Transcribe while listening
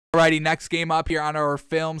Alrighty, next game up here on our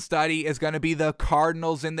film study is going to be the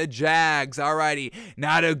Cardinals and the Jags. Alrighty,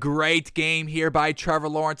 not a great game here by Trevor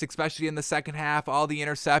Lawrence, especially in the second half. All the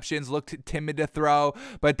interceptions looked timid to throw,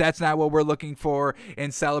 but that's not what we're looking for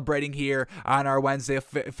in celebrating here on our Wednesday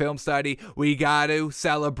film study. We got to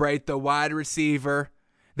celebrate the wide receiver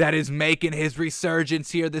that is making his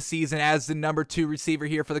resurgence here this season as the number 2 receiver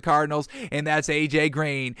here for the Cardinals, and that's A.J.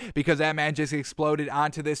 Green, because that man just exploded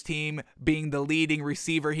onto this team, being the leading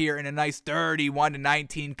receiver here in a nice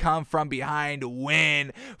 31-19 come from behind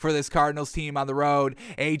win for this Cardinals team on the road.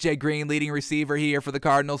 A.J. Green, leading receiver here for the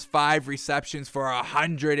Cardinals, 5 receptions for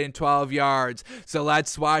 112 yards. So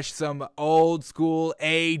let's watch some old school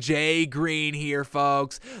A.J. Green here,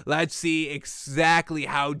 folks. Let's see exactly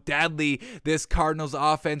how deadly this Cardinals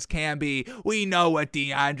offense can be. We know what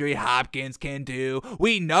DeAndre Hopkins can do.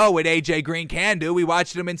 We know what A.J. Green can do. We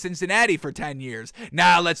watched him in Cincinnati for 10 years.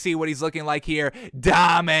 Now let's see what he's looking like here,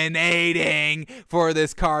 dominating for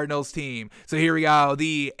this Cardinals team. So here we go,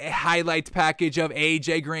 the highlights package of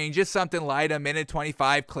A.J. Green, just something light, a minute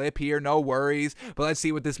 25 clip here, no worries. But let's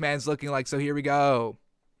see what this man's looking like. So here we go.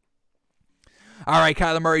 All right,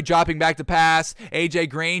 Kyler Murray dropping back to pass. A.J.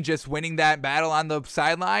 Green just winning that battle on the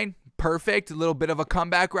sideline. Perfect. A little bit of a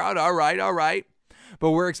comeback route. All right.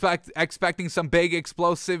 But we're expecting some big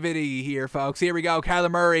explosivity here, folks. Here we go. Kyler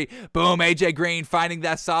Murray. Boom. A.J. Green finding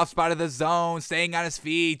that soft spot of the zone, staying on his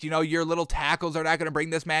feet. You know, your little tackles are not going to bring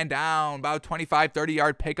this man down. About 25,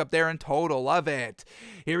 30-yard pickup there in total. Love it.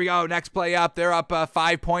 Here we go. Next play up. They're up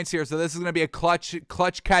 5 points here, so this is going to be a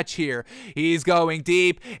clutch catch here. He's going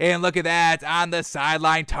deep, and look at that. On the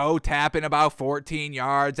sideline, toe tapping about 14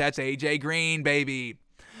 yards. That's A.J. Green, baby.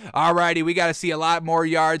 Alrighty, we got to see a lot more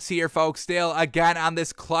yards here, folks. Still, again, on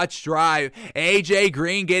this clutch drive. A.J.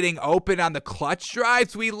 Green getting open on the clutch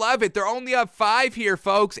drives. We love it. They're only up 5 here,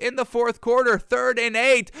 folks, in the fourth quarter. 3rd and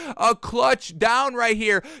 8. A clutch down right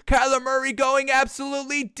here. Kyler Murray going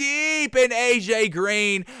absolutely deep. And A.J.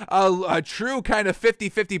 Green, a true kind of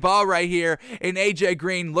 50-50 ball right here. And A.J.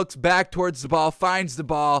 Green looks back towards the ball, finds the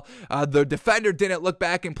ball. The defender didn't look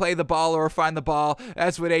back and play the ball or find the ball.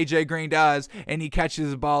 That's what A.J. Green does. And he catches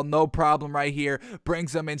the ball. No problem right here,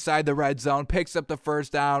 brings them inside the red zone, picks up the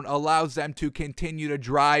first down, allows them to continue to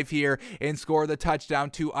drive here and score the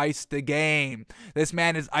touchdown to ice the game. This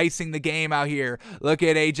man is icing the game out here. Look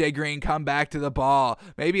at A.J. Green come back to the ball.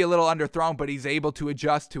 Maybe a little underthrown, but he's able to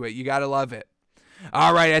adjust to it. You gotta love it.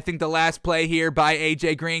 All right, I think the last play here by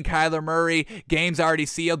A.J. Green, Kyler Murray, game's already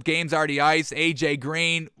sealed, game's already iced. A.J.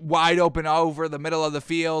 Green wide open over the middle of the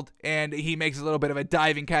field, and he makes a little bit of a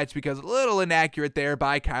diving catch because a little inaccurate there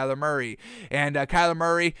by Kyler Murray. And Kyler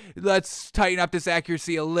Murray, let's tighten up this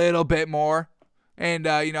accuracy a little bit more and,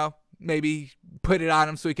 maybe put it on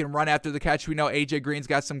him so he can run after the catch. We know A.J. Green's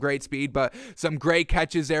got some great speed, but some great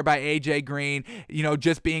catches there by A.J. Green. You know,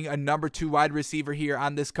 just being a number 2 wide receiver here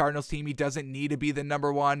on this Cardinals team. He doesn't need to be the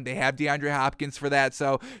number 1. They have DeAndre Hopkins for that,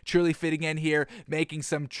 so truly fitting in here, making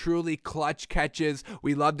some truly clutch catches.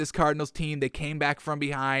 We love this Cardinals team. They came back from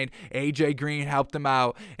behind. A.J. Green helped them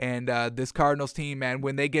out, and this Cardinals team, man,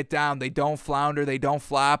 when they get down, they don't flounder, they don't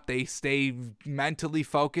flop, they stay mentally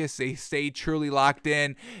focused, they stay truly locked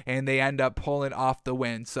in, and they end up pulling off the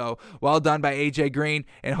win. So well done by A.J. Green,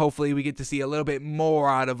 and hopefully we get to see a little bit more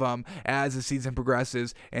out of him as the season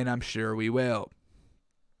progresses, and I'm sure we will.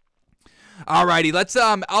 Alrighty, let's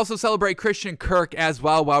also celebrate Christian Kirk as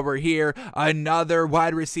well while we're here. Another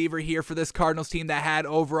wide receiver here for this Cardinals team that had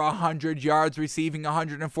over 100 yards, receiving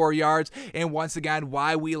 104 yards. And once again,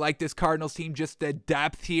 why we like this Cardinals team, just the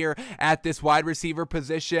depth here at this wide receiver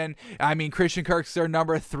position. I mean, Christian Kirk's their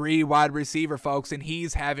number 3 wide receiver, folks, and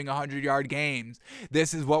he's having 100-yard games.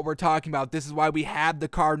 This is what we're talking about. This is why we have the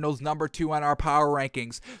Cardinals number 2 on our power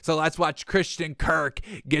rankings. So let's watch Christian Kirk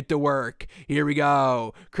get to work. Here we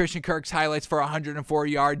go. Christian Kirk's highlights for a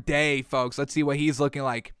 104-yard day, folks. Let's see what he's looking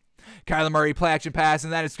like. Kyler Murray play action pass,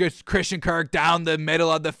 and then it's Christian Kirk down the middle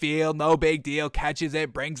of the field. No big deal. Catches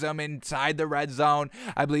it, brings them inside the red zone.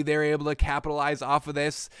 I believe they were able to capitalize off of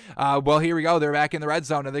this. Well, here we go. They're back in the red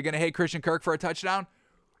zone. Are they going to hit Christian Kirk for a touchdown?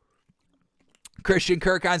 Christian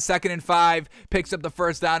Kirk on 2nd and 5 picks up the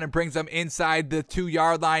first down and brings them inside the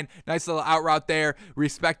 2-yard line. Nice little out route there,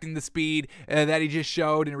 respecting the speed that he just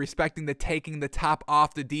showed and respecting the taking the top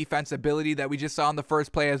off the defense ability that we just saw in the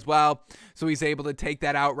first play as well. So he's able to take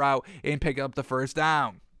that out route and pick up the first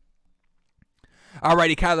down.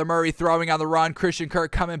 Alrighty, Kyler Murray throwing on the run. Christian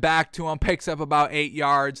Kirk coming back to him, picks up about 8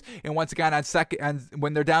 yards. And once again,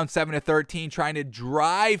 when they're down 7-13, trying to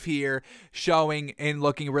drive here, showing and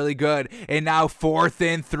looking really good. And now 4th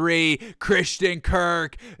and 3, Christian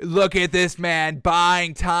Kirk. Look at this man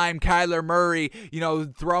buying time. Kyler Murray,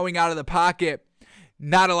 throwing out of the pocket.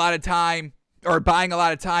 Not a lot of time. Or buying a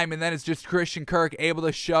lot of time, and then it's just Christian Kirk able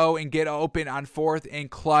to show and get open on 4th and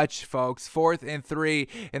clutch, folks. 4th and 3,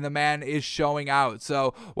 and the man is showing out.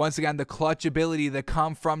 So once again, the clutch ability, the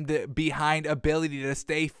come from the behind ability to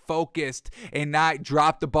stay focused and not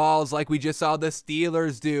drop the balls like we just saw the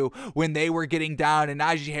Steelers do when they were getting down, and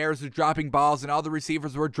Najee Harris was dropping balls, and all the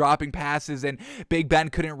receivers were dropping passes, and Big Ben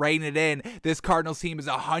couldn't rein it in. This Cardinals team is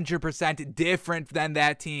 100% different than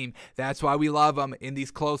that team. That's why we love them in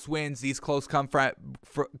these close wins, these close come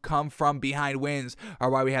from behind wins are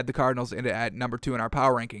why we had the Cardinals at number 2 in our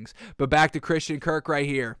power rankings. But back to Christian Kirk right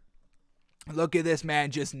here. Look at this man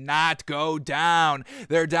just not go down.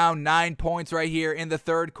 They're down 9 points right here in the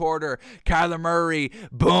 3rd quarter. Kyler Murray,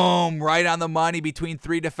 boom, right on the money between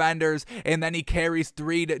 3 defenders, and then he carries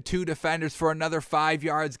 2 defenders for another 5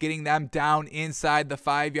 yards, getting them down inside the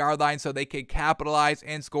 5-yard line so they can capitalize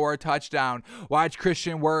and score a touchdown. Watch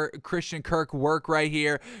Christian Kirk work right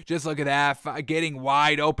here. Just look at that, getting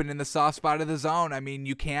wide open in the soft spot of the zone. I mean,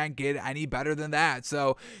 you can't get any better than that.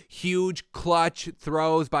 So huge clutch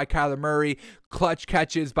throws by Kyler Murray. Clutch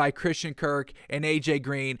catches by Christian Kirk and A.J.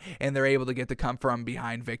 Green, and they're able to get the come from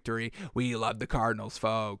behind victory. We love the Cardinals,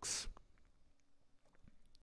 folks.